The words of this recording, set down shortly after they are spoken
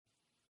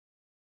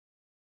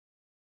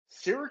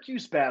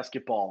Syracuse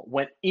basketball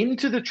went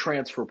into the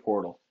transfer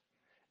portal,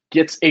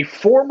 gets a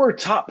former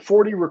top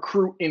 40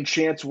 recruit in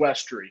Chance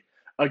Westry,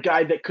 a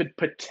guy that could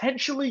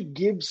potentially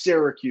give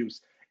Syracuse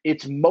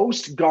its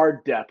most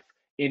guard depth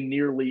in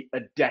nearly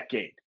a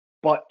decade.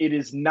 But it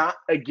is not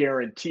a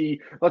guarantee.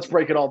 Let's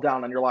break it all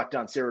down on your Locked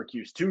On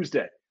Syracuse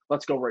Tuesday.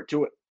 Let's go right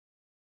to it.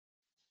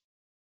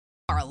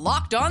 Are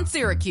Locked On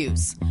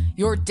Syracuse,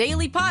 your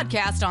daily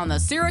podcast on the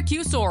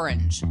Syracuse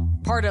Orange,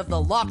 part of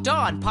the Locked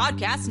On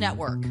Podcast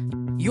Network.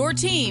 Your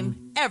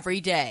team every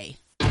day.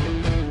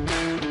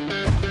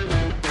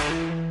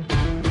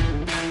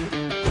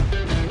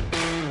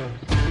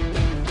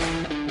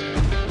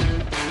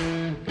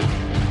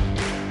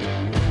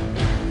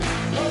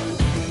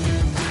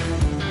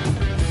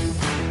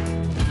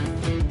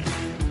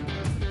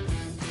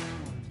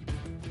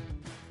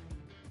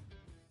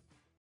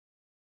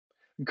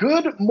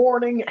 Good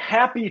morning,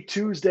 happy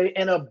Tuesday,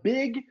 and a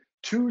big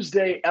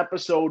Tuesday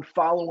episode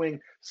following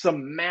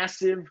some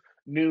massive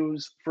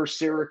news for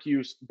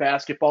Syracuse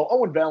basketball.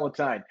 Owen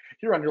Valentine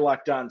here on your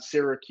Locked On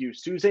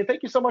Syracuse Tuesday. And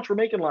thank you so much for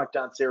making Locked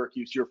On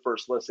Syracuse your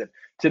first listen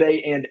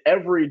today and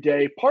every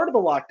day. Part of the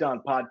Locked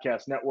On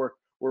Podcast Network.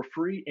 We're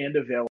free and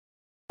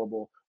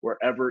available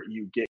wherever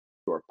you get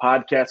your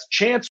podcasts.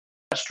 Chance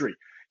Westry,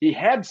 he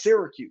had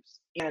Syracuse,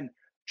 and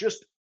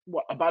just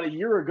about a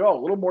year ago, a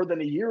little more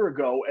than a year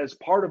ago, as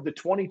part of the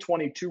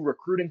 2022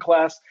 recruiting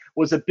class,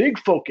 was a big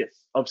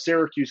focus of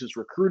Syracuse's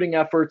recruiting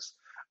efforts,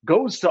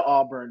 goes to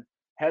Auburn,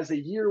 has a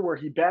year where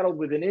he battled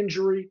with an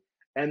injury,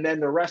 and then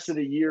the rest of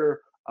the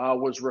year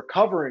was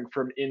recovering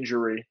from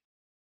injury,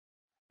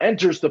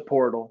 enters the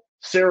portal.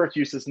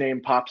 Syracuse's name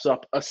pops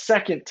up a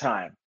second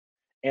time,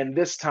 and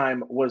this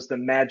time was the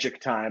magic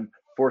time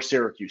for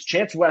Syracuse.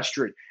 Chance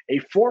Westry, a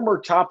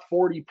former top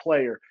 40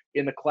 player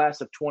in the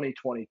class of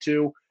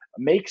 2022,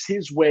 makes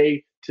his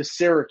way to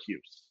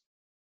Syracuse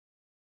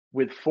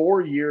with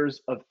 4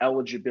 years of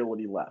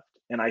eligibility left.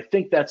 And I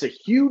think that's a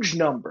huge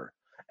number,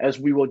 as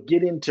we will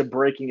get into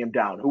breaking him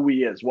down, who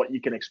he is, what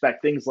you can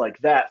expect, things like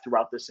that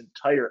throughout this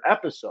entire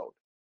episode.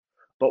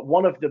 But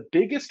one of the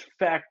biggest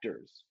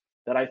factors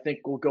that I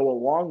think will go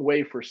a long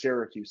way for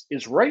Syracuse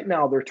is right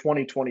now their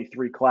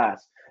 2023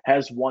 class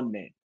has one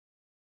name,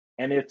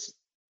 and it's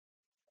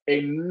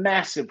a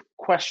massive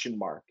question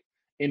mark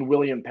in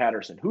William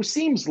Patterson, who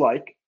seems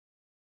like,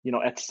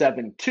 at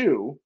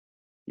 7'2",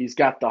 he's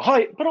got the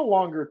height, but a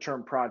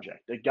longer-term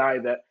project. A guy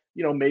that,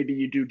 maybe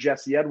you do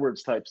Jesse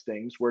Edwards types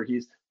things where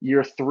he's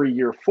year 3,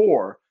 year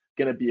 4,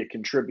 going to be a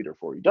contributor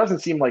for you. Doesn't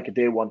seem like a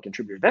day one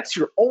contributor. That's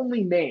your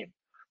only name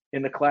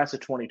in the class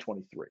of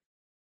 2023.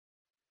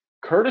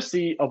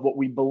 Courtesy of what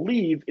we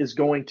believe is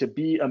going to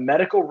be a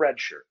medical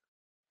redshirt,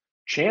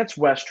 Chance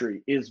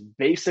Westry is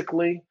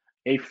basically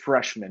a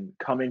freshman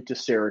coming to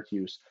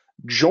Syracuse,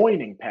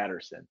 joining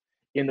Patterson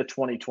in the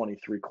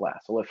 2023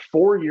 class. He'll have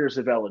 4 years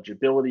of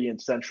eligibility in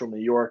Central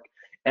New York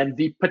and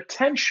the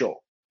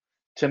potential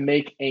to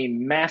make a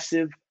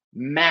massive,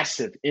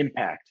 massive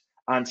impact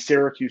on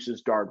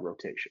Syracuse's guard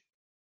rotation.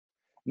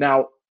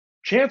 Now,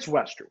 Chance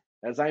Westry,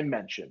 as I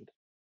mentioned,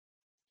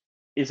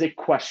 is a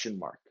question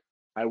mark.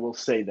 I will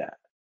say that.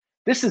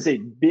 This is a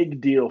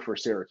big deal for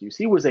Syracuse.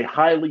 He was a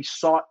highly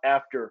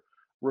sought-after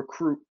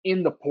recruit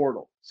in the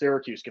portal.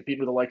 Syracuse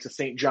competing with the likes of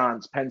St.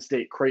 John's, Penn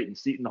State, Creighton,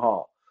 Seton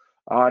Hall.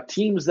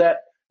 Teams that,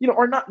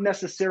 are not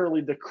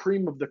necessarily the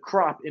cream of the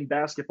crop in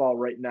basketball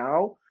right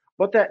now,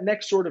 but that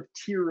next sort of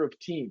tier of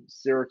teams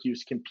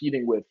Syracuse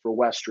competing with for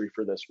Westry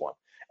for this one.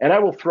 And I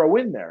will throw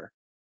in there,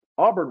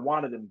 Auburn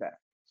wanted him back.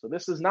 So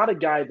this is not a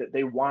guy that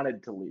they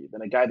wanted to leave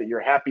and a guy that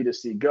you're happy to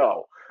see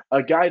go,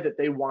 a guy that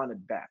they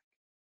wanted back.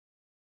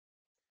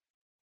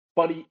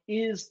 But he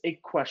is a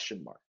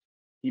question mark.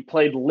 He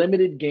played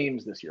limited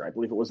games this year. I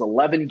believe it was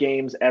 11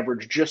 games,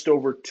 averaged just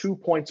over 2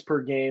 points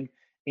per game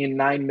in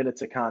 9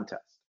 minutes of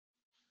contest.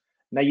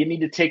 Now, you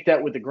need to take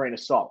that with a grain of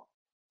salt.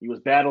 He was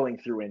battling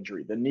through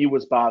injury. The knee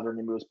was bothering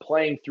him. He was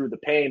playing through the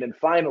pain. And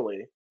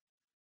finally,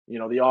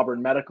 the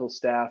Auburn medical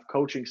staff,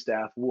 coaching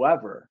staff,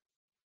 whoever,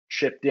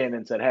 chipped in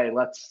and said, hey,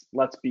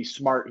 let's be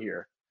smart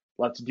here.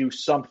 Let's do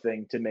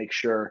something to make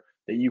sure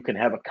that you can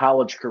have a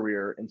college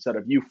career instead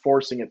of you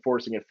forcing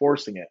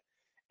it,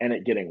 and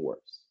it getting worse.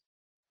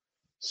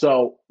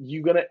 So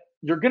you're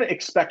gonna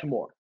expect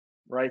more,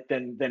 right,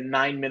 than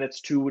 9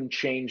 minutes, 2 and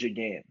change a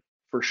game,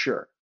 for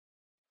sure.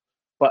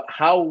 But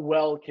how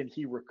well can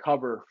he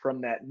recover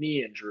from that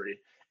knee injury?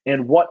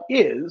 And what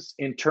is,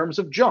 in terms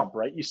of jump,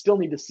 right? You still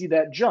need to see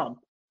that jump.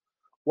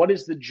 What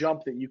is the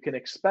jump that you can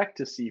expect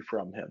to see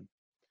from him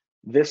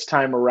this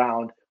time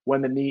around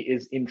when the knee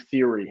is, in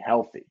theory,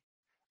 healthy?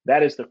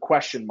 That is the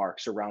question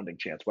mark surrounding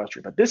Chance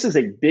Westry. But this is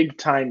a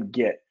big-time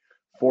get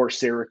for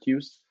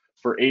Syracuse,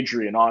 for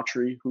Adrian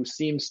Autry, who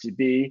seems to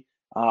be,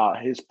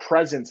 his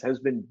presence has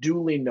been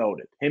duly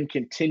noted, him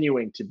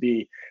continuing to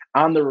be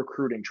on the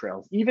recruiting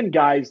trails. Even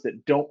guys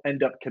that don't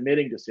end up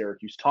committing to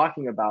Syracuse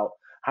talking about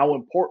how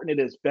important it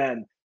has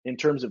been in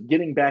terms of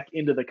getting back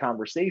into the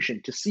conversation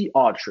to see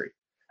Autry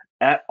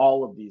at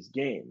all of these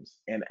games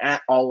and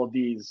at all of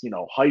these,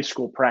 high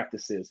school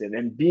practices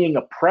and being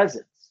a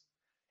presence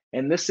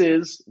And this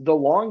is the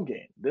long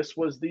game. This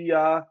was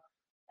the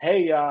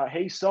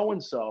hey, so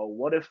and so.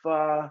 What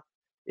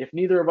if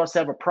neither of us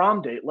have a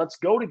prom date? Let's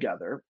go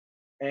together.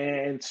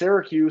 And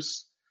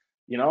Syracuse,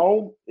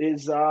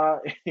 is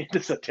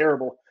it's a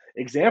terrible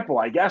example,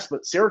 I guess,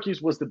 but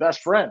Syracuse was the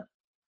best friend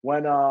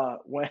when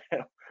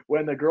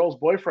when the girl's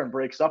boyfriend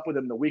breaks up with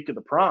him the week of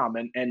the prom,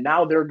 and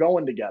now they're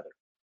going together.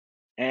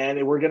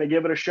 And we're going to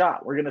give it a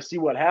shot. We're going to see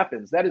what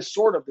happens. That is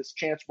sort of this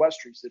Chance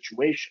Westry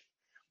situation.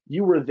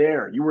 You were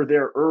there. You were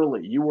there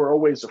early. You were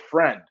always a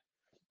friend,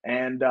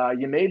 and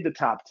you made the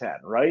top 10,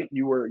 right?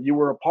 You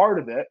were a part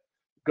of it.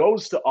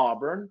 Goes to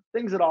Auburn.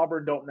 Things at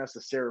Auburn don't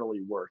necessarily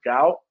work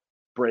out.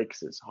 Breaks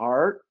his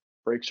heart.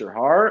 Breaks your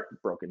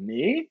heart. Broken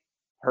knee.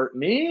 Hurt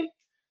knee.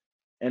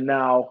 And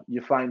now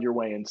you find your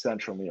way in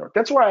Central New York.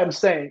 That's why I'm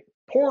saying,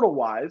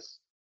 portal-wise,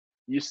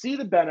 you see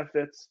the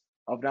benefits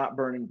of not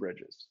burning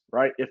bridges,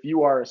 right? If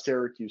you are a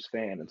Syracuse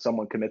fan and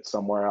someone commits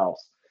somewhere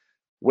else,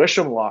 wish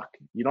them luck.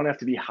 You don't have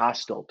to be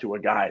hostile to a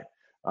guy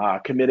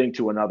committing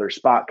to another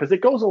spot because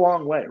it goes a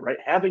long way, right?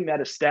 Having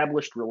that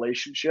established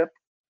relationship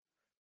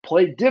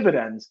play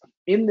dividends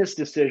in this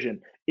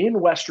decision in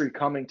Westry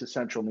coming to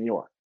Central New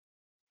York.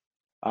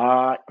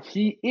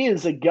 He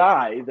is a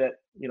guy that,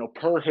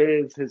 per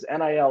his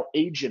NIL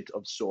agent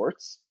of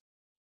sorts,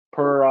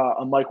 per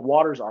a Mike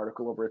Waters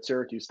article over at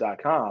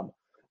Syracuse.com,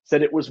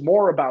 said it was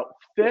more about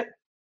fit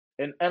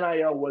and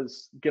NIL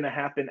was going to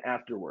happen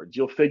afterwards.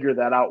 You'll figure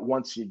that out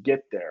once you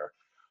get there,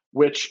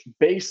 which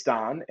based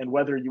on, and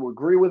whether you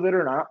agree with it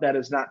or not, that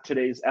is not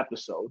today's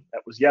episode.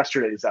 That was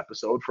yesterday's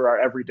episode for our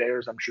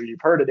everydayers. I'm sure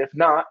you've heard it. If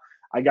not,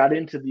 I got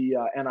into the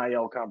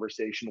NIL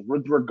conversation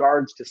with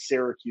regards to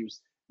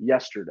Syracuse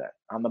yesterday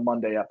on the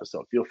Monday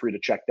episode. Feel free to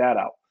check that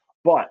out.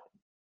 But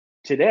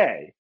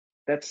today,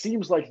 that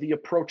seems like the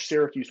approach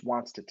Syracuse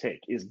wants to take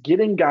is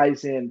getting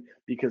guys in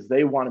because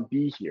they want to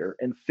be here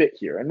and fit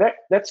here. And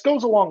that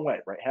goes a long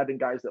way, right? Having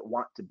guys that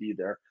want to be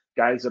there,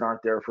 guys that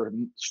aren't there for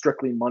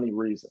strictly money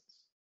reasons.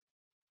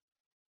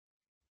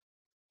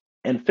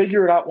 And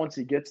figure it out once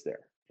he gets there.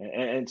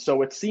 And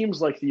so it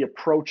seems like the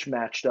approach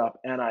matched up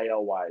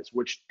NIL-wise,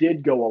 which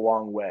did go a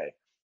long way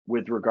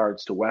with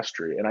regards to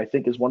Westry. And I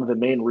think is one of the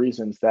main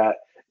reasons that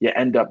you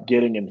end up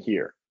getting him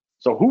here.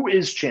 So who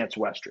is Chance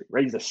Westry,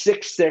 right? He's a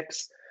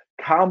 6'6",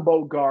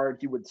 combo guard.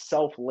 He would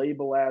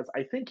self-label as,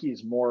 I think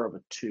he's more of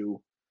a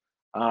 2.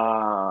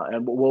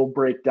 And we'll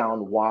break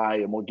down why,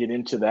 and we'll get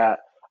into that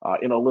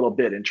in a little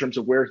bit in terms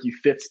of where he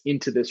fits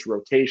into this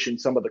rotation,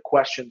 some of the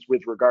questions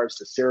with regards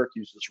to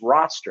Syracuse's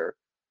roster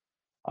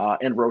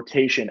and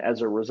rotation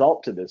as a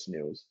result to this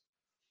news.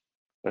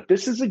 But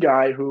this is a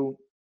guy who,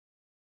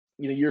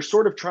 you're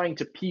sort of trying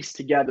to piece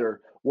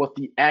together what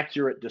the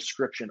accurate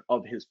description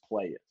of his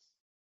play is.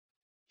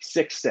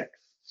 6'6".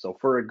 So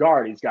for a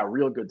guard, he's got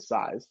real good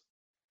size.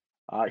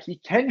 He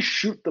can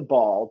shoot the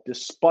ball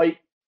despite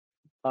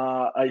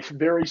a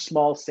very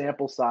small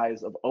sample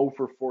size of 0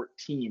 for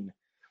 14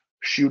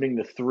 shooting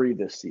the 3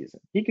 this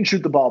season. He can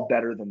shoot the ball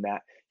better than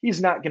that.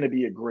 He's not going to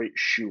be a great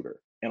shooter.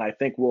 And I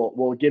think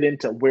we'll get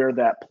into where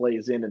that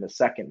plays in a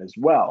second as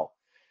well.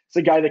 It's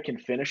a guy that can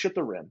finish at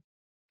the rim.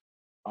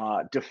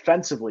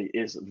 Defensively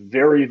is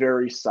very,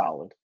 very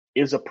solid,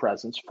 is a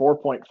presence,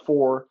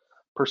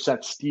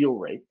 4.4% steal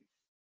rate.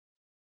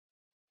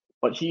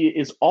 But he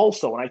is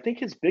also, and I think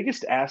his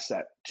biggest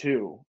asset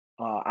too,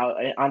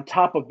 on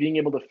top of being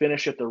able to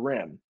finish at the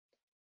rim,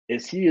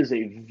 is he is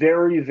a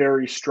very,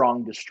 very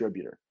strong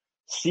distributor.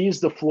 Sees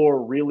the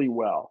floor really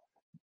well,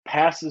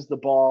 passes the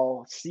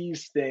ball,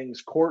 sees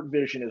things, court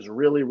vision is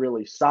really,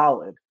 really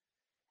solid.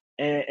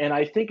 And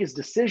I think his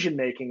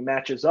decision-making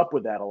matches up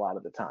with that a lot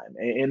of the time,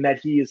 and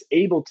that he is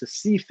able to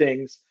see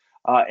things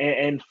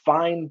and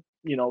find,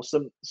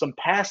 some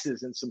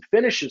passes and some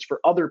finishes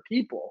for other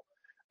people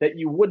that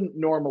you wouldn't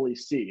normally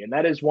see. And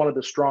that is one of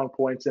the strong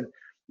points. And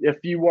if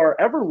you are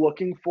ever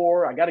looking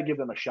for, I got to give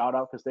them a shout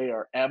out because they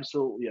are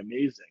absolutely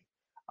amazing.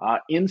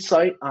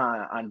 Insight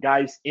on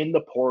guys in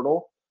the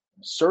portal,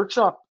 search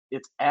up,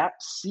 it's at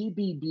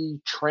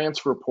CBB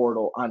Transfer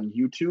Portal on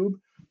YouTube.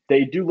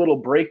 They do little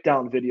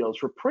breakdown videos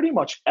for pretty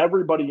much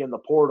everybody in the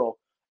portal.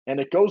 And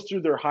it goes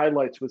through their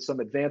highlights with some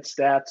advanced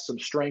stats, some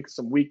strengths,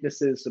 some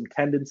weaknesses, some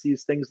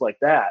tendencies, things like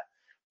that.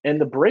 And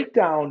the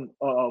breakdown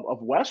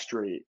of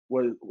Westry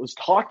was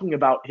talking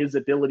about his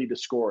ability to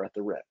score at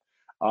the rim.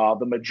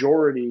 The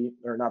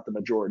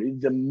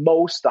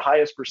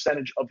highest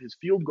percentage of his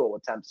field goal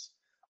attempts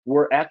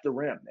were at the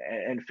rim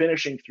and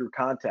finishing through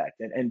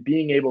contact and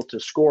being able to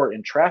score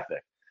in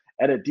traffic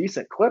at a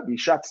decent clip. He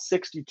shot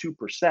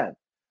 62%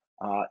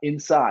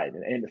 inside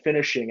and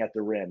finishing at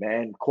the rim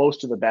and close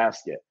to the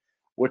basket,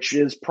 which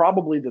is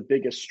probably the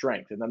biggest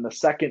strength. And then the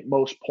second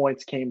most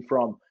points came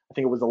from, I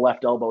think it was a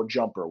left elbow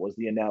jumper was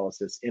the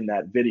analysis in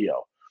that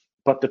video.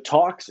 But the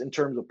talks in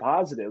terms of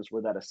positives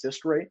were that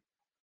assist rate,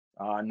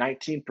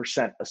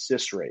 19%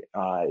 assist rate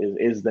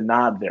is the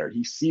nod there.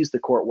 He sees the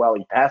court well.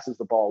 He passes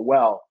the ball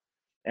well.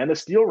 And the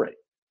steal rate,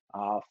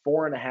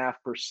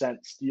 4.5%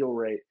 steal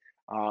rate,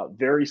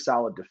 very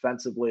solid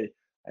defensively.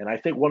 And I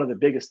think one of the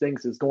biggest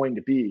things is going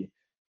to be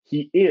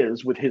he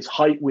is with his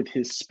height, with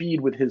his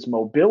speed, with his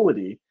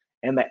mobility,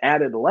 and the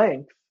added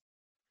length.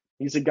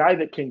 He's a guy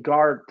that can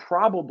guard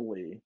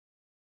probably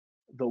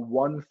the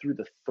 1 through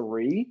the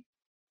 3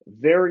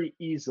 very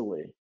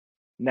easily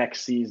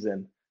next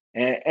season,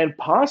 and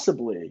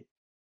possibly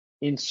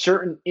in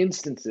certain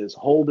instances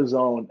hold his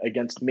own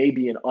against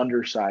maybe an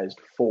undersized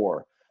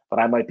 4, but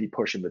I might be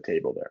pushing the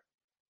table there.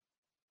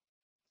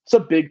 It's a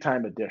big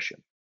time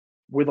addition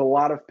with a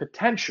lot of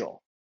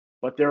potential,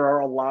 but there are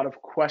a lot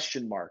of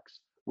question marks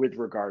with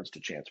regards to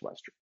Chance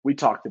Westry. We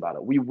talked about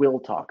it. We will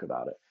talk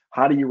about it.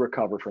 How do you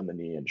recover from the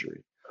knee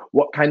injury?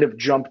 What kind of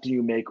jump do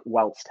you make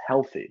whilst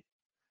healthy?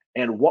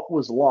 And what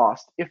was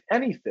lost, if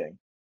anything,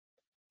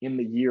 in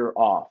the year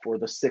off or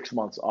the 6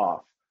 months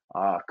off,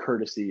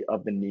 courtesy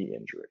of the knee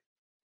injury?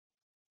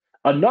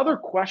 Another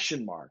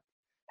question mark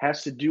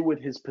has to do with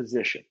his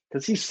position,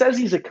 because he says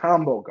he's a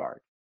combo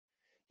guard.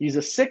 He's a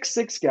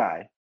 6'6"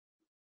 guy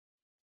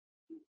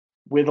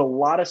with a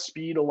lot of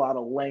speed, a lot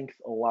of length,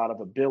 a lot of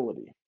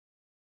ability.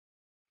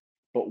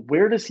 But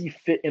where does he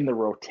fit in the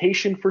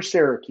rotation for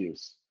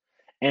Syracuse?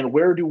 And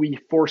where do we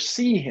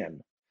foresee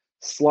him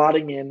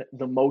slotting in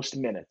the most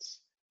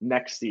minutes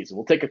next season?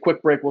 We'll take a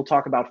quick break. We'll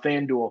talk about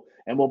FanDuel,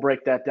 and we'll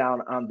break that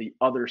down on the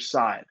other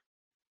side.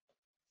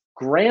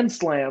 Grand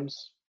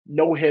slams,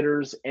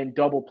 no-hitters, and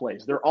double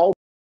plays. They're all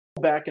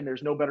back, and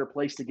there's no better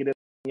place to get in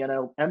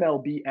the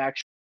MLB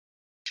action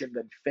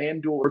than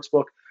FanDuel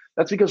Sportsbook.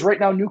 That's because right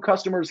now new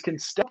customers can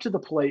step to the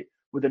plate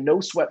with a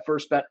no-sweat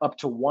first bet up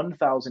to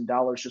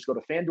 $1,000. Just go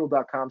to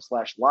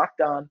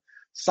FanDuel.com/lockedon,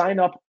 sign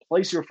up,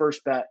 place your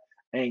first bet,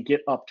 and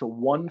get up to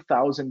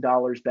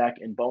 $1,000 back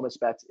in bonus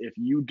bets if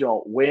you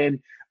don't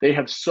win. They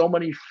have so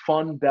many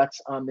fun bets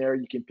on there.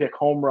 You can pick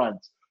home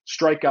runs,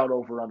 strikeout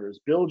over-unders,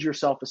 build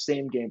yourself a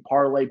same-game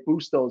parlay,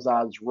 boost those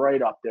odds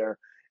right up there,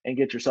 and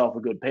get yourself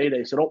a good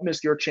payday. So don't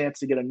miss your chance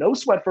to get a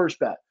no-sweat first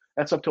bet.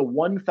 That's up to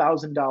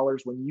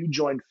 $1,000 when you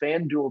join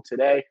FanDuel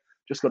today.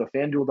 Just go to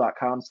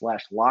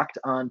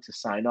FanDuel.com/lockedon to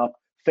sign up.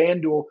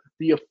 FanDuel,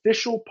 the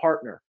official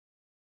partner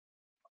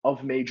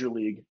of Major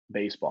League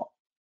Baseball.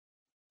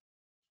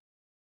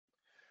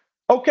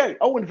 Okay,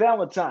 Owen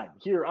Valentine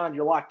here on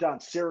your Locked On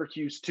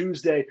Syracuse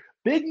Tuesday.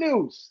 Big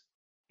news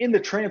in the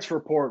transfer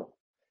portal.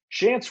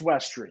 Chance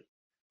Westry,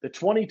 the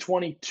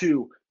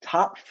 2022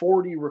 top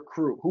 40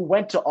 recruit who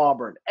went to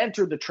Auburn,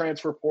 entered the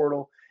transfer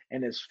portal,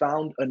 and has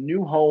found a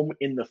new home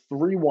in the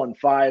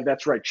 315.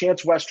 That's right,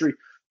 Chance Westry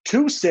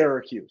to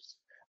Syracuse,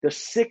 the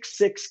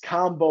 6'6"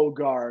 combo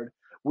guard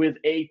with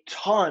a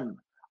ton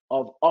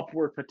of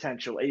upward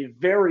potential, a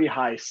very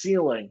high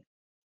ceiling,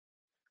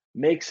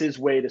 makes his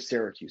way to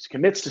Syracuse,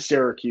 commits to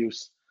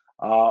Syracuse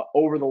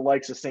over the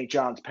likes of St.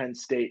 John's, Penn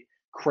State,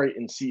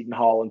 Creighton, Seton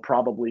Hall, and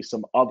probably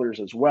some others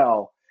as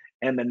well.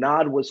 And the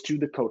nod was to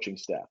the coaching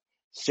staff.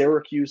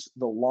 Syracuse,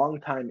 the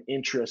longtime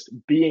interest,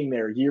 being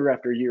there year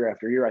after year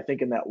after year. I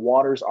think in that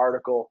Waters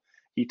article,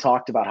 he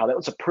talked about how that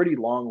was a pretty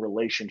long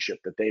relationship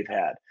that they've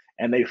had.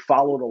 And they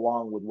followed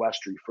along with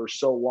Westry for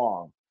so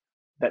long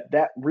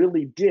that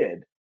really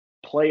did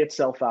play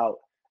itself out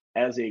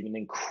as an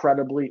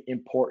incredibly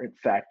important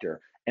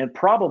factor. And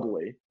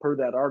probably, per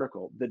that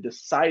article, the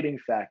deciding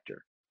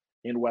factor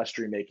in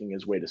Westry making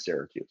his way to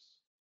Syracuse.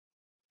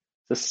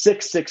 The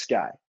 6'6"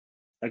 guy,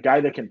 a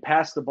guy that can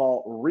pass the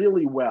ball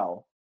really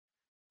well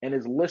and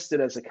is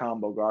listed as a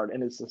combo guard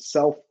and is a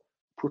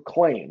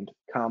self-proclaimed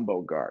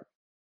combo guard.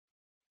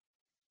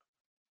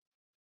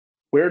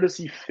 Where does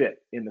he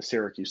fit in the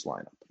Syracuse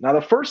lineup? Now,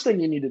 the first thing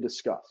you need to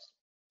discuss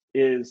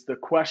is the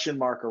question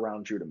mark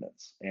around Judah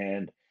Mintz.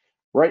 And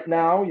right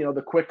now,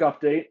 the quick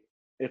update,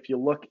 if you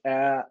look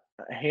at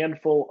a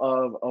handful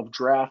of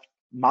draft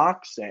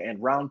mocks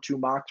and round 2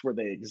 mocks where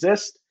they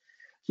exist,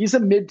 he's a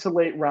mid to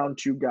late round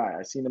 2 guy.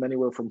 I've seen him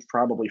anywhere from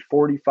probably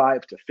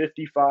 45 to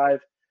 55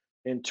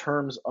 in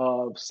terms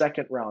of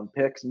second round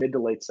picks, mid to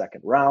late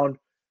second round.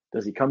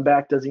 Does he come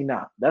back? Does he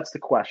not? That's the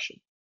question.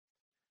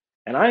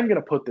 And I'm going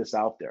to put this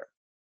out there.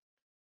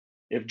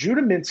 If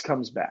Judah Mintz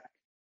comes back,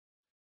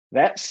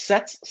 that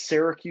sets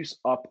Syracuse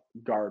up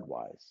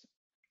guard-wise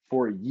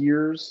for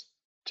years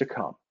to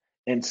come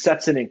and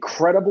sets an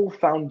incredible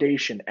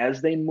foundation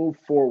as they move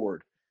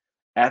forward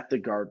at the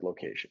guard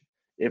location.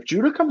 If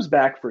Judah comes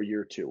back for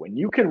year 2 and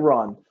you can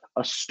run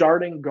a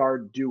starting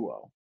guard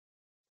duo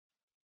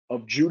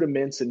of Judah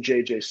Mintz and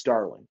J.J.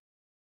 Starling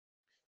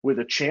with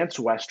a Chance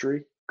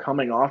Westry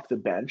coming off the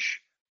bench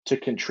to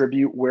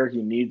contribute where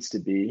he needs to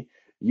be,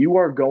 you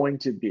are going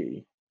to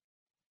be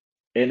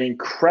an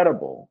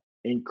incredible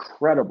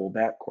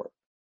backcourt.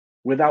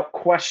 Without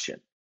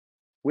question.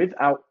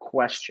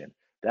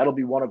 That'll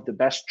be one of the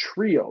best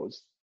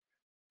trios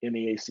in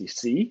the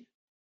ACC,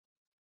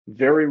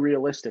 very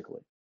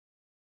realistically,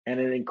 and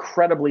an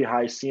incredibly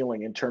high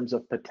ceiling in terms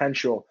of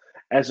potential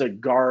as a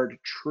guard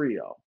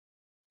trio,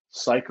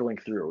 cycling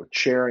through,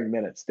 sharing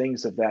minutes,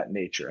 things of that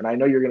nature. And I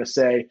know you're going to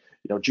say,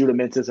 Judah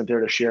Mintz isn't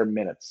there to share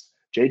minutes.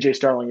 J.J.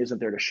 Starling isn't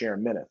there to share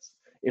minutes.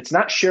 It's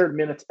not shared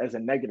minutes as a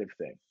negative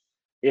thing.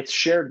 It's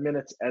shared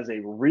minutes as a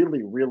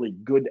really, really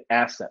good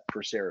asset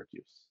for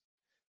Syracuse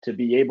to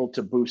be able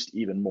to boost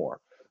even more.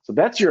 So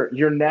that's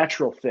your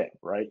natural thing,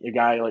 right? A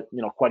guy like,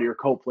 Quadir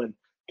Copeland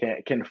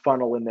can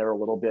funnel in there a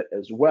little bit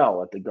as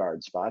well at the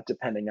guard spot,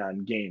 depending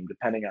on game,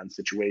 depending on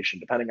situation,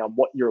 depending on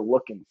what you're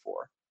looking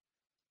for.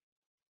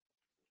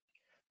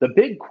 The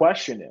big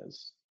question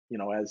is,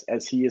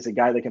 as he is a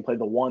guy that can play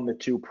the 1, the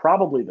 2,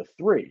 probably the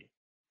 3,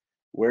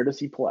 where does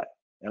he play?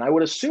 And I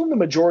would assume the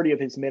majority of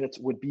his minutes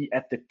would be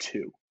at the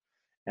 2.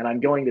 And I'm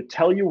going to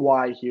tell you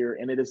why here,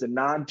 and it is a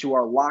nod to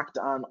our Locked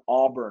On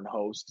Auburn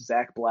host,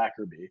 Zach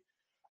Blackerby,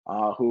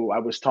 who I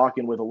was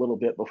talking with a little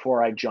bit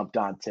before I jumped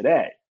on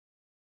today.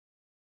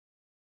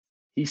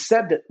 He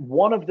said that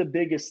one of the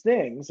biggest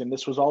things, and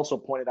this was also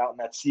pointed out in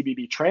that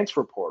CBB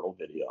transfer portal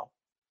video,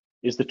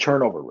 is the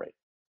turnover rate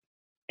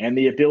and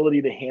the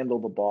ability to handle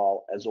the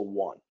ball as a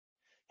 1.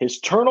 His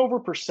turnover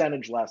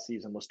percentage last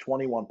season was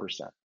 21%.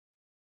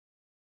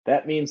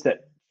 That means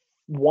that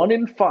 1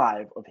 in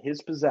 5 of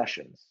his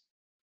possessions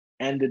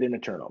ended in a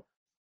turnover.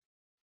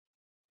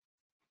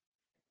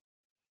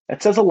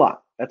 That says a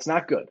lot. That's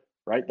not good,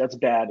 right? That's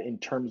bad in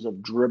terms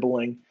of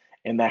dribbling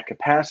and that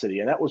capacity.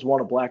 And that was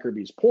one of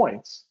Blackerby's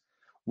points,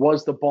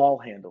 was the ball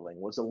handling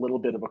was a little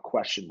bit of a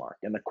question mark.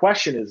 And the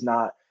question is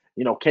not,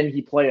 can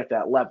he play at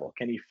that level?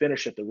 Can he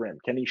finish at the rim?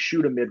 Can he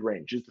shoot a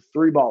mid-range? Is the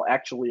 3 ball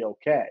actually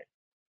okay?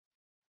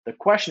 The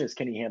question is,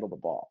 can he handle the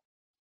ball?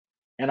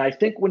 And I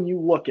think when you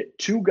look at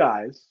 2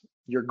 guys,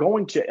 you're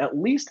going to at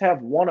least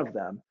have one of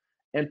them,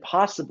 and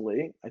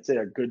possibly, I'd say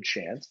a good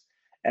chance,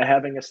 at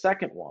having a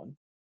second one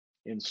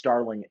in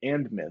Starling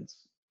and Mintz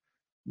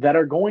that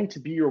are going to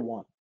be your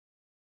 1.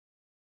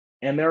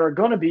 And there are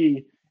going to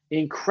be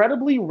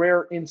incredibly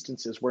rare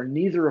instances where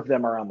neither of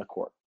them are on the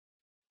court.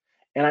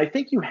 And I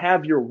think you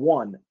have your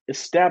 1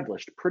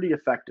 established pretty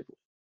effectively.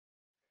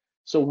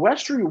 So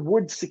Westry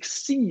would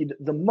succeed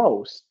the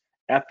most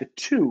at the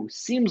 2,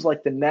 seems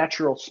like the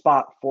natural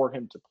spot for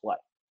him to play.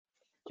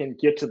 Can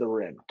get to the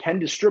rim, can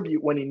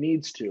distribute when he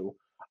needs to,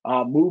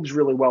 moves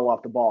really well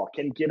off the ball,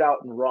 can get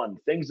out and run,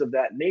 things of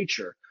that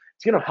nature.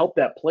 It's going to help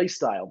that play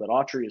style that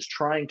Autry is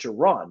trying to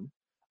run,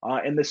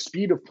 and the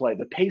speed of play,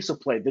 the pace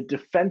of play, the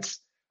defense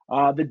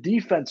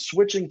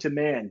switching to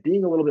man,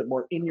 being a little bit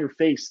more in your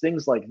face,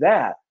 things like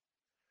that.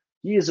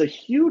 He is a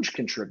huge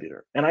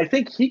contributor. And I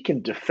think he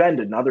can defend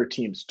in other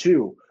teams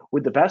too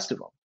with the best of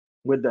them,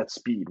 with that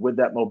speed, with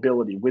that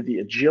mobility, with the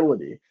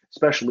agility,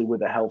 especially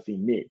with a healthy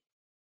knee.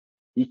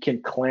 He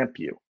can clamp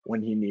you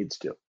when he needs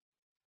to.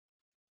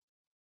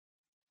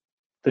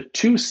 The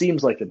 2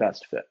 seems like the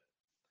best fit.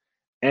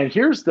 And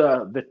here's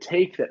the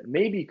take that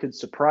maybe could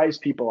surprise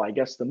people, I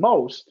guess, the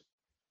most,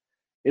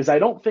 is I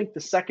don't think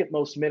the second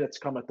most minutes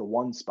come at the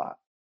 1 spot.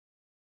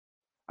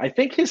 I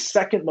think his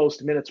second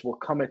most minutes will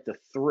come at the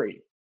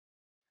 3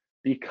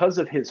 because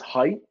of his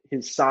height,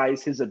 his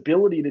size, his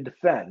ability to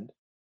defend.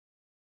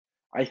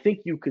 I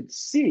think you could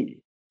see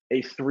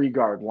a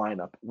 3-guard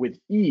lineup with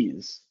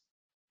ease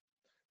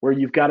where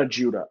you've got a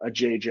Judah, a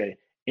JJ,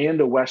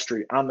 and a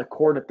Westry on the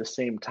court at the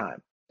same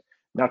time.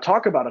 Now,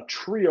 talk about a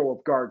trio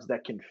of guards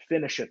that can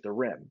finish at the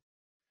rim.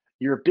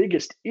 Your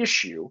biggest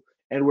issue,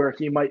 and where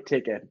he might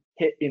take a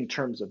hit in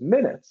terms of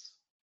minutes,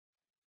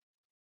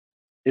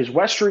 is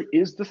Westry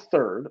is the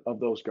 3rd of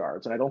those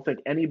guards, and I don't think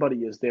anybody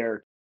is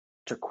there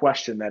to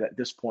question that at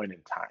this point in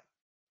time.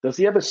 Does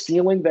he have a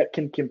ceiling that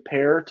can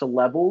compare to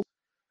levels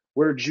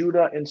where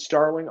Judah and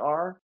Starling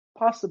are?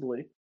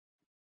 Possibly.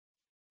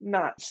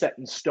 Not set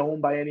in stone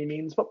by any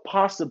means, but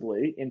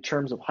possibly in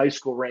terms of high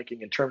school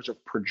ranking, in terms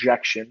of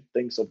projection,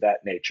 things of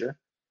that nature.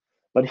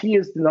 But he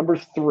is the number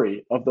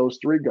 3 of those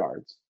 3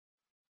 guards.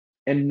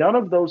 And none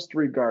of those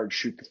 3 guards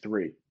shoot the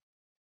 3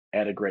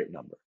 at a great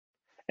number.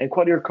 And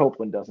Quadir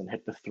Copeland doesn't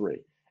hit the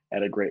 3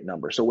 at a great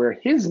number. So where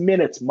his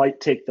minutes might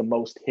take the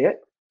most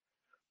hit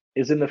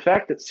is in the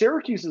fact that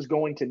Syracuse is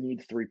going to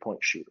need 3-point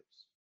shooters.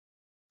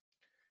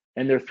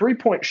 And their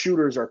 3-point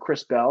shooters are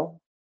Chris Bell,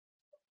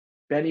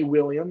 Benny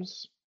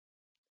Williams,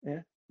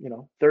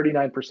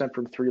 39%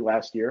 from 3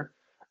 last year,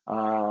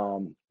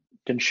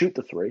 can shoot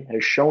the 3,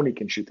 has shown he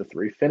can shoot the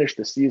 3, finished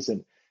the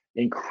season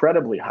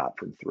incredibly hot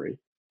from 3,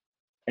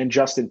 and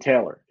Justin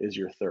Taylor is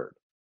your 3rd.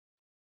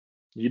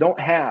 You don't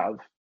have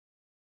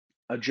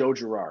a Joe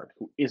Girard,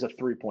 who is a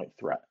 3-point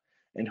threat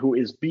and who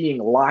is being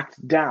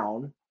locked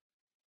down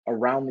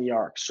around the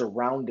arc,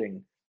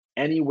 surrounding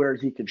anywhere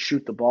he could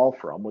shoot the ball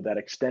from with that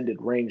extended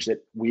range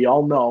that we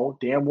all know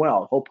damn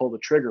well he'll pull the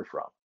trigger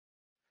from.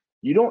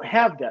 You don't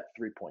have that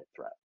 3-point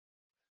threat.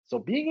 So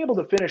being able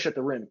to finish at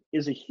the rim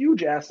is a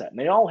huge asset, and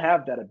they all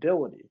have that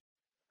ability.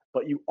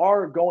 But you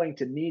are going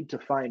to need to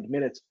find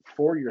minutes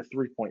for your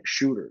 3-point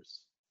shooters.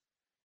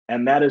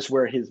 And that is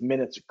where his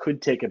minutes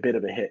could take a bit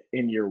of a hit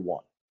in year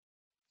 1.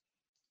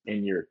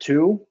 In year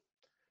 2,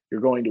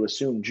 you're going to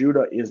assume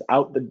Judah is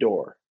out the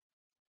door,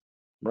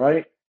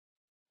 right?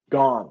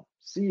 Gone.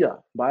 See ya.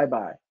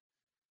 Bye-bye.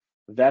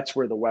 That's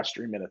where the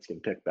Westry minutes can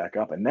pick back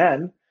up. And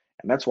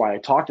that's why I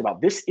talked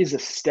about this is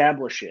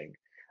establishing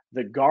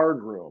the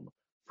guard room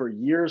for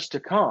years to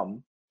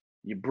come.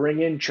 You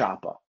bring in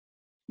Chapa.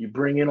 You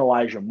bring in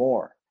Elijah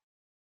Moore,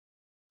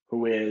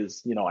 who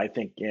is, I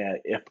think,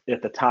 if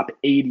at the top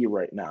 80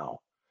 right now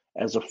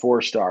as a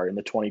 4-star in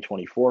the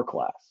 2024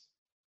 class.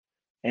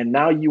 And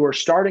now you are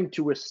starting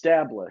to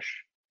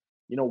establish,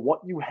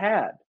 what you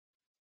had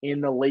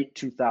in the late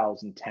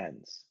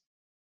 2010s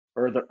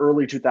or the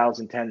early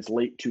 2010s,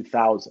 late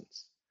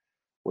 2000s,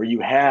 where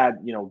you had,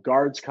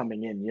 guards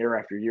coming in year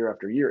after year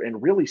after year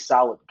and really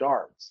solid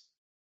guards.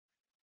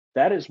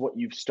 That is what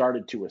you've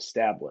started to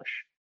establish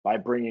by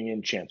bringing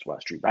in Chance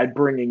Westry, by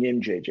bringing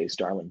in J.J.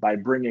 Starling, by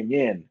bringing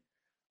in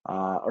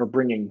or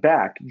bringing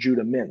back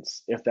Judah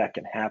Mintz, if that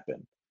can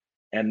happen.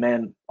 And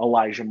then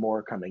Elijah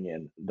Moore coming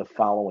in the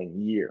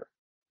following year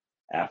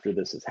after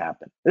this has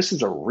happened. This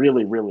is a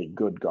really, really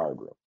good guard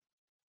room.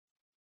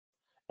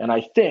 And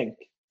I think,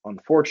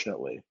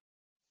 unfortunately,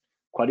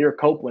 Quadir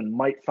Copeland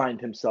might find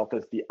himself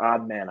as the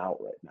odd man out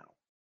right now,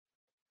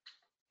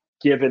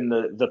 given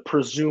the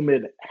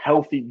presumed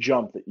healthy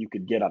jump that you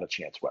could get out of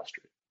Chance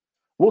Westry.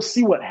 We'll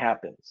see what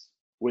happens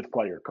with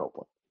Quadir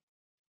Copeland,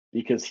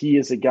 because he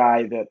is a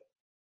guy that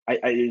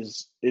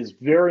is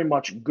very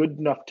much good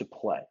enough to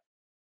play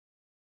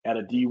at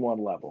a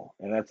D1 level,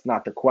 and that's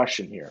not the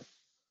question here.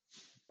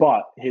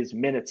 But his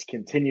minutes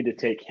continue to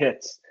take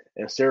hits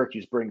as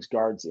Syracuse brings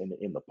guards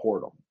in the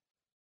portal.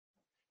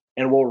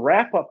 And we'll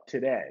wrap up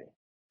today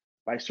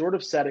by sort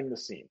of setting the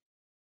scene.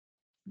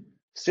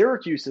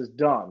 Syracuse has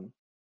done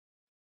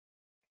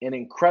an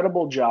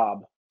incredible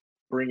job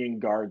bringing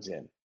guards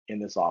in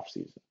this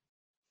offseason,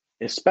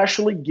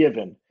 especially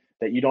given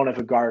that you don't have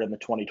a guard in the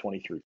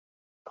 2023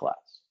 class.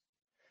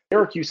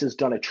 Syracuse has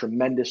done a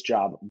tremendous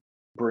job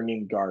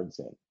bringing guards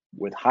in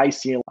with high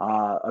ceiling,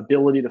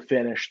 ability to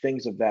finish,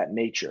 things of that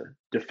nature.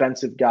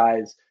 Defensive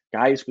guys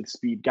with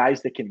speed,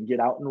 guys that can get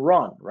out and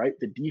run, right?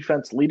 The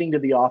defense leading to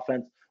the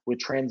offense with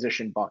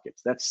transition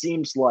buckets. That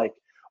seems like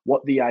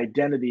what the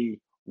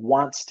identity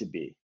wants to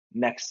be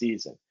next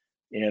season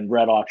in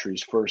Red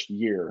Autry's first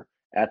year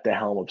at the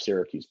helm of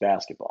Syracuse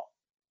basketball.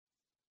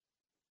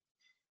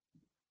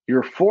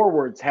 Your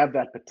forwards have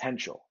that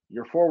potential.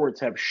 Your forwards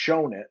have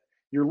shown it.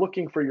 You're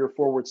looking for your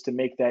forwards to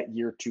make that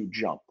year 2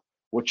 jump,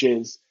 which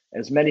is,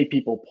 as many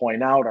people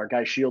point out, our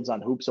guy Shields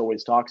on Hoops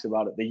always talks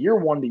about it, the year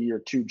 1 to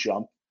year 2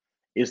 jump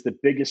is the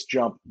biggest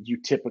jump you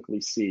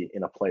typically see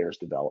in a player's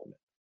development.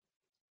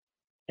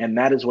 And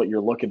that is what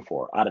you're looking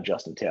for out of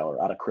Justin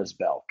Taylor, out of Chris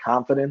Bell.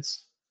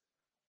 Confidence,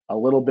 a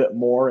little bit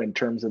more in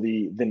terms of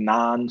the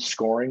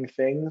non-scoring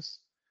things,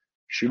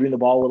 shooting the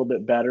ball a little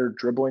bit better,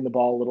 dribbling the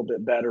ball a little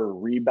bit better,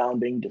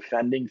 rebounding,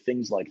 defending,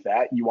 things like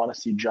that. You want to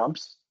see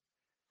jumps.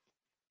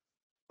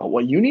 But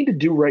what you need to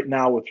do right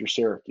now with your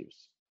Syracuse,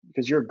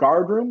 because your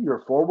guard room, your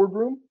forward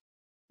room,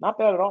 not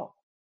bad at all.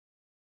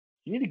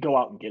 You need to go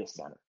out and get a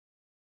center.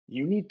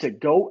 You need to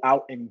go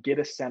out and get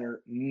a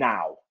center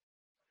now,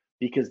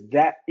 because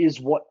that is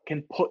what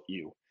can put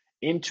you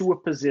into a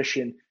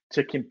position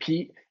to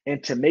compete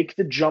and to make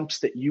the jumps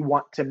that you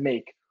want to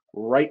make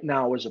right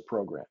now as a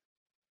program.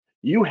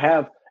 You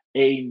have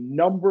a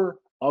number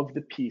of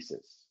the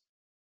pieces.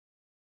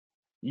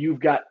 You've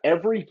got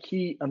every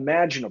key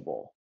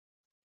imaginable,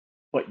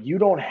 but you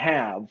don't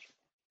have,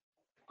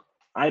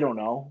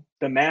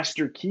 the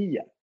master key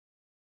yet.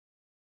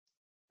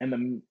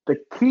 And the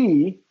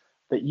key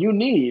that you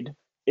need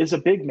is a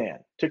big man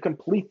to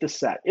complete the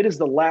set. It is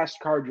the last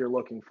card you're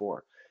looking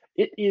for.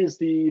 It is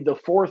the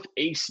fourth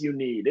ace you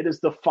need. It is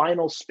the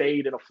final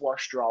spade in a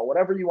flush draw,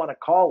 whatever you want to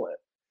call it.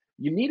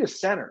 You need a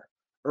center,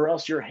 or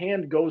else your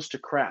hand goes to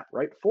crap,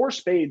 right? 4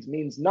 spades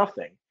means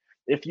nothing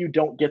if you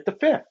don't get the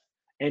 5th.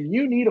 And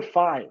you need a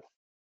 5.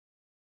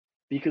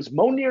 Because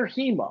Monir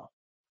Hema,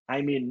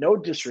 no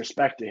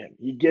disrespect to him.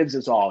 He gives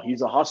his all.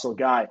 He's a hustle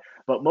guy.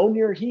 But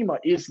Monir Hema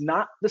is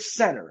not the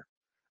center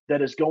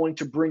that is going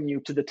to bring you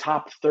to the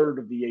top third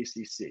of the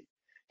ACC.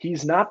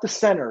 He's not the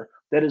center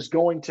that is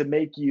going to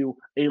make you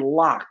a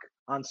lock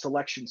on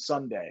Selection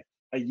Sunday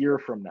a year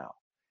from now.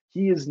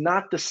 He is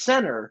not the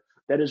center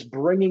that is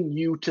bringing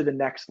you to the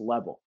next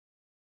level.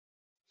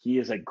 He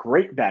is a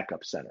great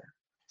backup center.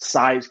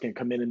 Size, can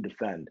come in and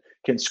defend,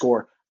 can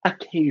score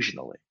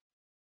occasionally.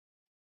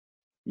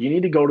 You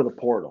need to go to the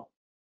portal.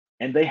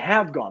 And they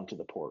have gone to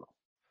the portal.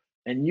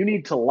 And you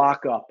need to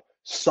lock up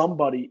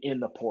somebody in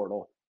the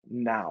portal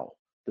now.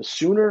 The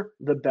sooner,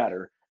 the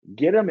better.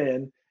 Get them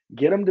in,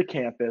 get them to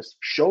campus,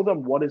 show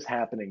them what is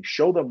happening,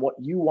 show them what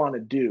you want to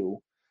do,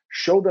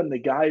 show them the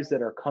guys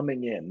that are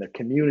coming in, the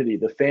community,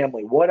 the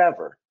family,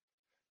 whatever,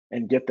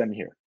 and get them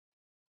here.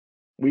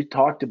 We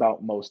talked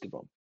about most of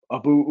them.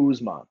 Abu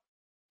Usman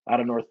out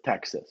of North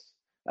Texas,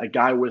 a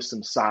guy with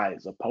some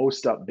size, a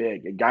post-up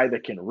big, a guy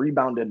that can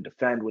rebound and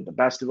defend with the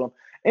best of them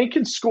and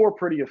can score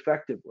pretty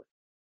effectively.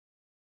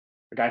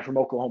 A guy from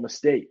Oklahoma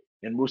State,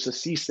 and Musa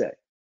Cisse,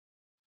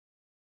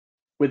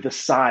 with the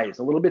size,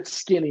 a little bit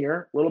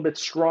skinnier, a little bit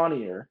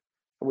scrawnier.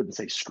 I wouldn't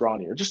say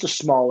scrawnier, just a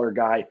smaller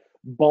guy,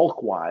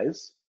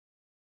 bulk-wise,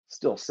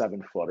 still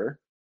 7-footer.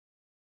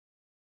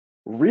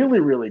 Really,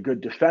 really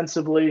good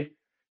defensively.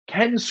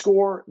 Can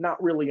score,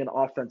 not really an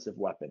offensive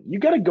weapon. You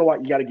got to go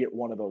out, you got to get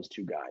one of those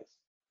 2 guys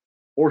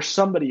or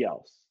somebody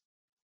else.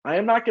 I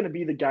am not going to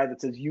be the guy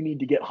that says you need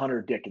to get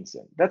Hunter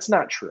Dickinson. That's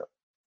not true.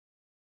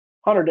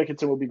 Hunter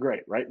Dickinson would be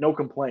great, right? No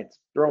complaints.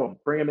 Throw him,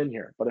 bring him in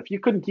here. But if you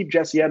couldn't keep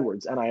Jesse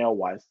Edwards NIL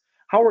wise,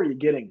 how are you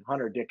getting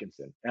Hunter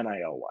Dickinson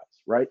NIL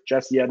wise, right?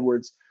 Jesse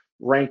Edwards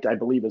ranked, I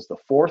believe, as the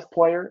 4th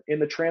player in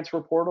the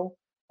transfer portal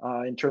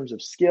in terms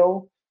of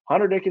skill.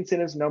 Hunter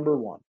Dickinson is number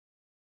 1.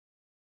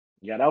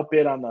 You got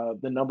outbid on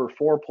the number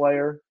 4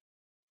 player,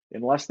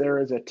 unless there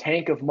is a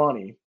tank of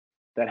money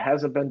that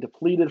hasn't been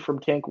depleted from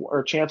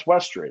Chance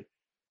Westry.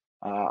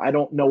 I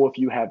don't know if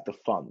you have the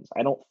funds.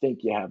 I don't think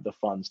you have the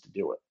funds to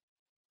do it.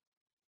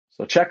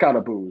 So check out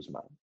Abu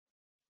Usman.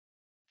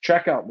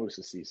 Check out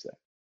Musa Cisse.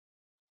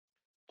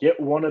 Get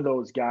one of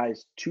those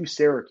guys to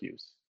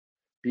Syracuse,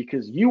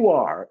 because you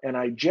are, and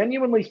I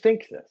genuinely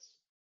think this,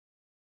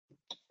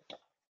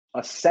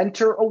 a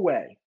center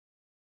away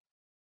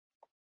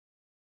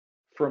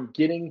from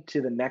getting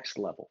to the next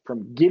level,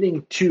 from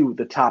getting to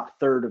the top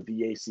third of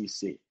the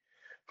ACC,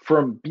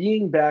 from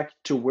being back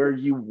to where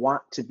you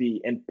want to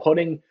be and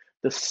putting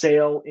the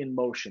sail in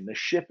motion, the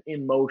ship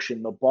in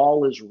motion, the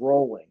ball is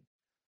rolling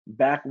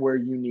back where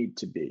you need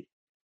to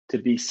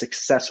be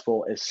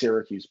successful as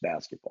Syracuse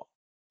basketball.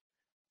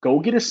 Go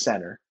get a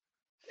center,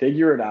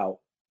 figure it out,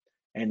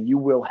 and you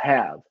will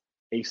have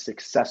a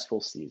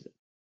successful season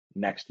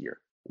next year,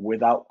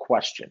 without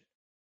question.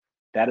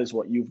 That is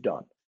what you've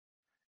done.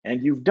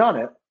 And you've done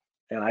it,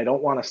 and I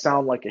don't want to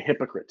sound like a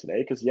hypocrite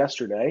today, because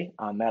yesterday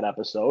on that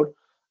episode,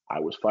 I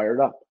was fired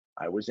up.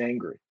 I was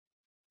angry.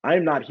 I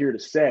am not here to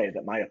say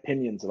that my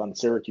opinions on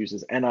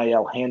Syracuse's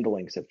NIL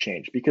handlings have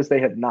changed, because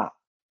they have not.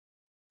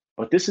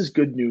 But this is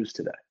good news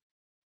today.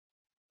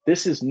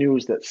 This is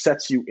news that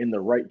sets you in the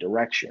right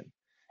direction.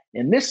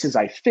 And this is,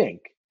 I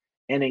think,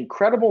 an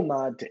incredible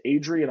nod to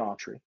Adrian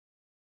Autry,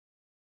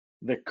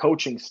 the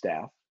coaching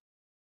staff.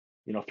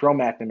 Throw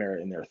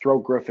McNamara in there, throw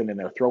Griffin in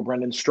there, throw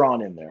Brendan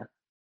Strawn in there,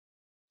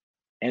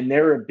 and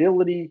their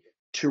ability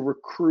to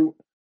recruit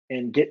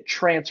and get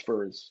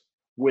transfers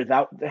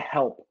without the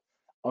help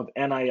of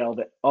NIL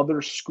that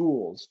other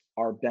schools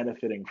are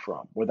benefiting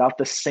from, without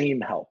the same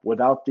help,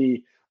 without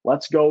the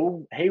let's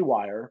go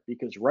haywire,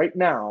 because right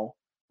now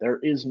there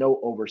is no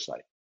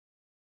oversight.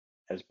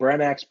 As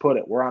Brenax put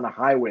it, we're on a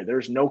highway.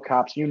 There's no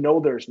cops.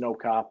 There's no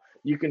cop.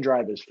 You can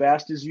drive as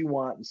fast as you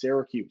want in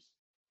Syracuse.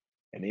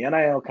 And the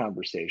NIL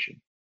conversation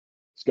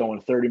is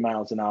going 30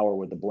 miles an hour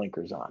with the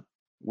blinkers on,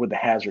 with the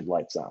hazard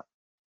lights on.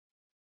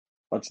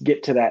 Let's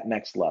get to that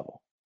next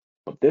level.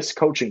 But this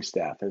coaching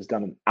staff has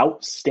done an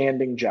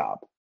outstanding job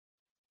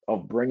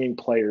of bringing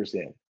players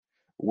in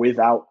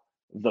without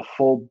the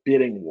full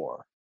bidding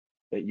war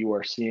that you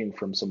are seeing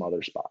from some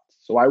other spots.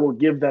 So I will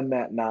give them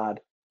that nod.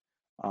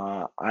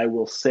 I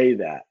will say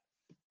that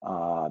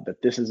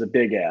this is a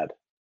big ad.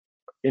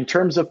 In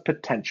terms of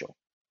potential,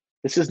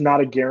 this is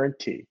not a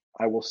guarantee.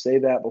 I will say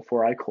that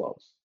before I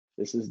close.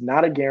 This is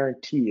not a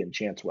guarantee in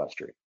Chance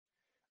Westry,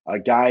 a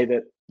guy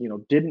that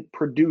didn't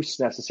produce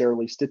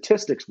necessarily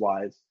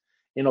statistics-wise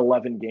in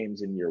 11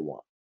 games in year 1,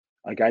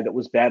 a guy that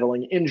was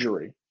battling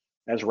injury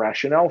as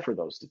rationale for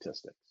those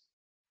statistics,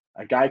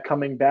 a guy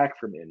coming back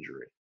from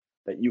injury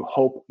that you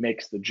hope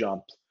makes the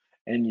jump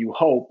and you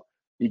hope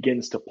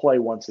begins to play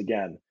once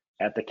again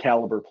at the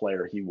caliber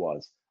player he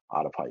was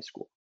out of high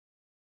school.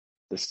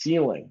 The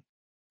ceiling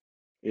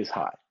is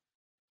high,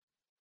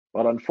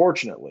 but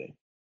unfortunately,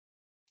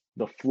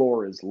 the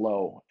floor is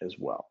low as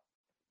well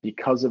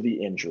because of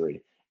the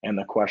injury and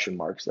the question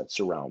marks that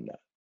surround that.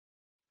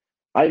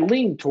 I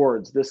lean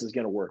towards this is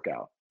going to work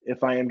out.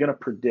 If I am going to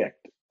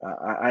predict,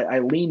 I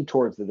lean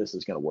towards that this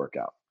is going to work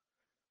out.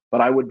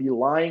 But I would be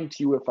lying to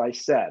you if I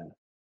said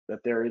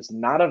that there is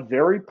not a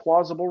very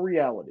plausible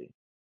reality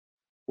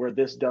where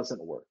this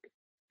doesn't work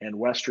and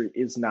Westry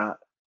is not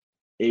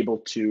able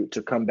to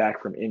come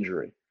back from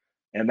injury.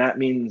 And that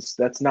means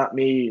that's not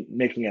me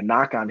making a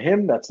knock on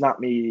him. That's not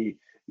me,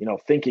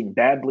 thinking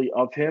badly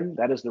of him.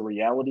 That is the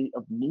reality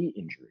of knee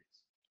injuries.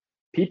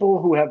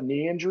 People who have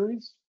knee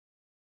injuries,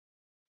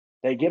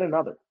 they get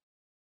another.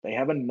 They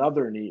have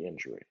another knee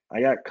injury.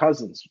 I got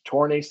cousins,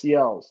 torn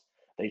ACLs.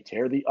 They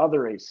tear the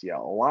other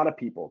ACL. A lot of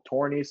people,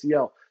 torn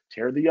ACL,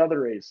 tear the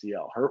other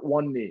ACL, hurt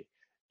one knee,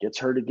 gets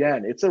hurt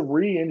again. It's a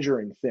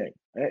re-injuring thing.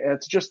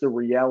 It's just the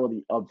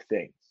reality of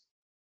things.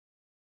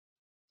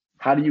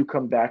 How do you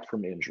come back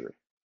from injury?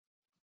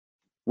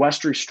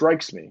 Westry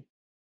strikes me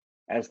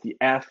as the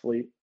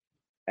athlete,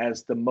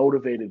 as the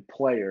motivated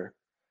player,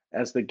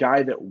 as the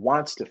guy that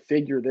wants to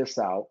figure this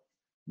out,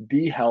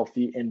 be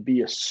healthy, and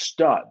be a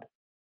stud,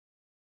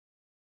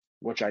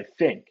 which I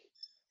think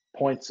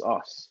points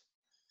us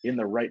in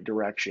the right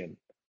direction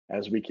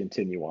as we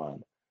continue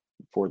on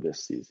for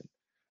this season.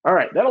 All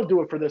right, that'll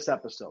do it for this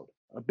episode.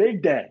 A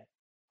big day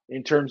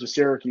in terms of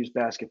Syracuse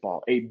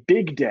basketball, a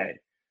big day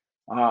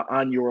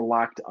on your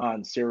Locked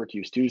On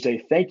Syracuse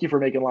Tuesday. Thank you for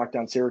making Locked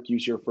On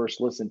Syracuse your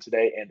first listen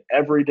today and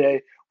every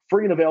day.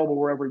 Free and available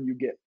wherever you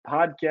get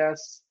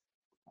podcasts.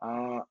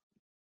 I'm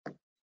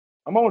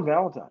Owen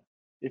Valentine.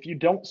 If you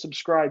don't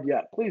subscribe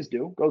yet, please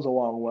do. Goes a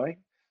long way.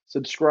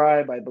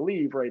 Subscribe, I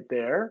believe, right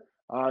there.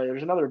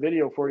 There's another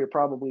video for you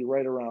probably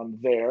right around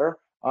there.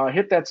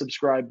 Hit that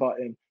subscribe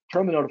button.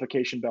 turn the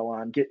notification bell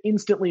on, get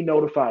instantly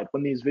notified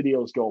when these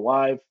videos go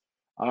live.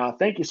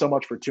 Thank you so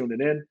much for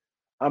tuning in.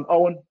 I'm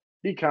Owen.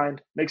 Be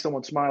kind, make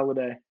someone smile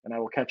today, and I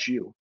will catch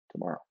you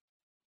tomorrow.